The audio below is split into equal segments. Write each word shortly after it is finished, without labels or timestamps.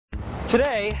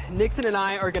Today, Nixon and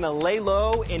I are going to lay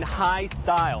low in high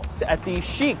style at the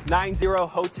chic 90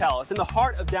 Hotel. It's in the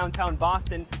heart of downtown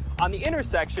Boston, on the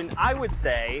intersection, I would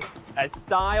say, as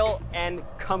style and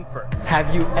comfort.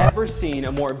 Have you ever seen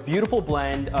a more beautiful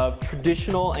blend of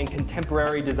traditional and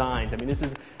contemporary designs? I mean, this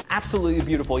is absolutely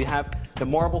beautiful. You have the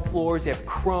marble floors, you have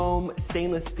chrome,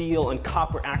 stainless steel, and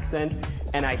copper accents,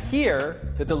 and I hear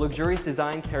that the luxurious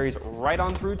design carries right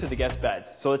on through to the guest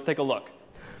beds. So let's take a look.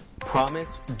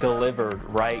 Promise delivered,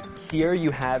 right? Here you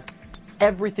have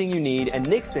everything you need, and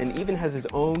Nixon even has his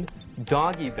own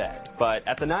doggy bed. But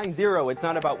at the 90, it's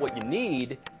not about what you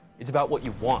need, it's about what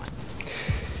you want.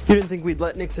 You didn't think we'd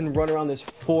let Nixon run around this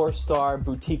 4-star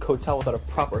boutique hotel without a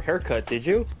proper haircut, did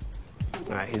you?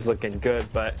 All right, he's looking good,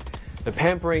 but the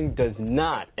pampering does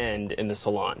not end in the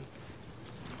salon.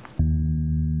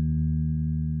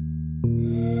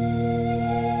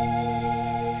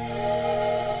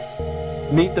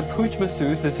 Meet the Pooch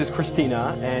Masseuse. This is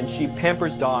Christina, and she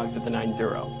pampers dogs at the 90.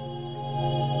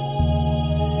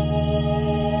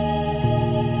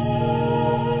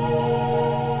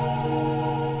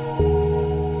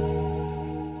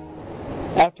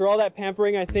 After all that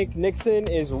pampering, I think Nixon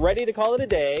is ready to call it a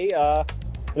day,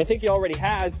 and I think he already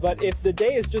has, but if the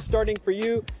day is just starting for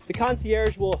you, the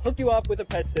concierge will hook you up with a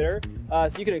pet sitter,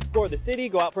 so you can explore the city,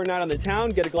 go out for a night on the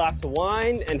town, get a glass of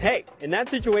wine, and hey, in that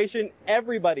situation,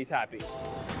 everybody's happy.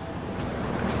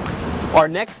 Our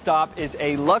next stop is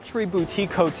a luxury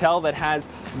boutique hotel that has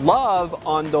love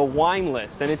on the wine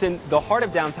list, and it's in the heart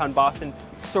of downtown Boston,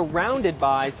 surrounded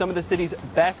by some of the city's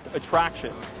best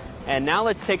attractions. And now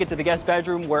let's take it to the guest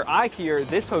bedroom, where I hear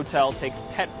this hotel takes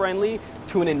pet-friendly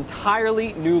to an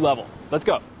entirely new level. Let's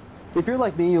go. If you're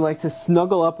like me, you like to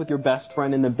snuggle up with your best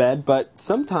friend in the bed, but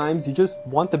sometimes you just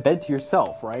want the bed to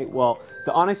yourself, right? Well,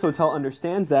 the Onyx Hotel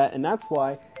understands that, and that's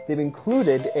why they've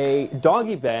included a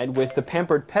doggy bed with the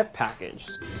Pampered Pet package.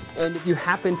 And if you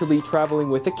happen to be traveling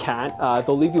with a cat,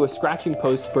 they'll leave you a scratching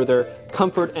post for their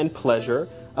comfort and pleasure.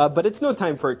 But it's no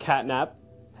time for a cat nap.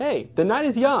 Hey, the night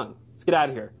is young. Let's get out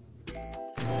of here.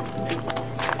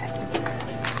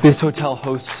 This hotel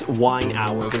hosts Wine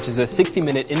Hour, which is a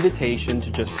 60-minute invitation to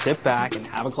just sit back and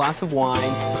have a glass of wine,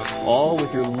 all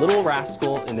with your little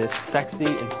rascal in this sexy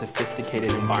and sophisticated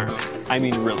environment. I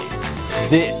mean, really,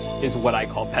 this is what I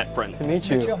call pet friends. To meet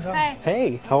you. Hi.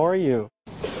 Hey, how are you?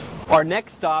 Our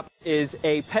next stop is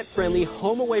a pet-friendly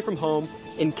home away from home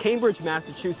in Cambridge,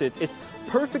 Massachusetts. It's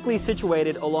perfectly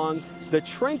situated along the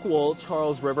tranquil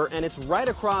Charles River, and it's right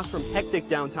across from hectic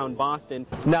downtown Boston.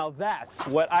 Now that's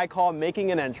what I call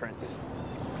making an entrance.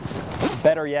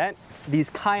 Better yet, these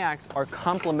kayaks are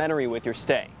complimentary with your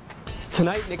stay.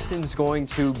 Tonight, Nixon's going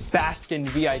to bask in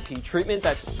VIP treatment.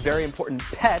 That's very important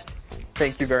pet.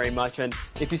 Thank you very much. And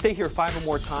if you stay here 5 or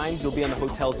more times, you'll be on the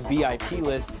hotel's VIP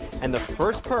list. And the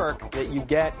first perk that you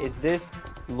get is this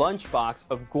lunchbox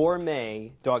of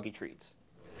gourmet doggy treats.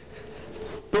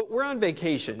 But we're on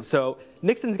vacation, so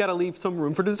Nixon's got to leave some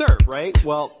room for dessert, right?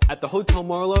 Well, at the Hotel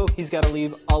Marlowe, he's got to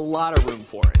leave a lot of room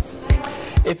for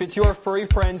it. If it's your furry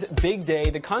friend's big day,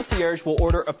 the concierge will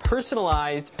order a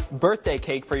personalized birthday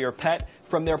cake for your pet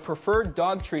from their preferred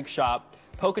dog treat shop,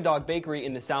 Polka Dog Bakery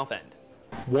in the South End.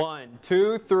 1,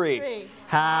 2, 3.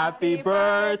 Happy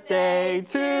birthday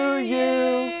to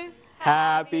you.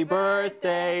 Happy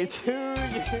birthday to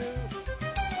you.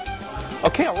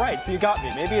 Okay, all right, so you got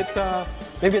me. Maybe it's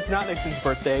not Nixon's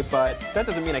birthday, but that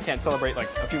doesn't mean I can't celebrate like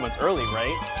a few months early,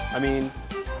 right? I mean,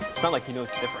 it's not like he knows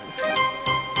the difference.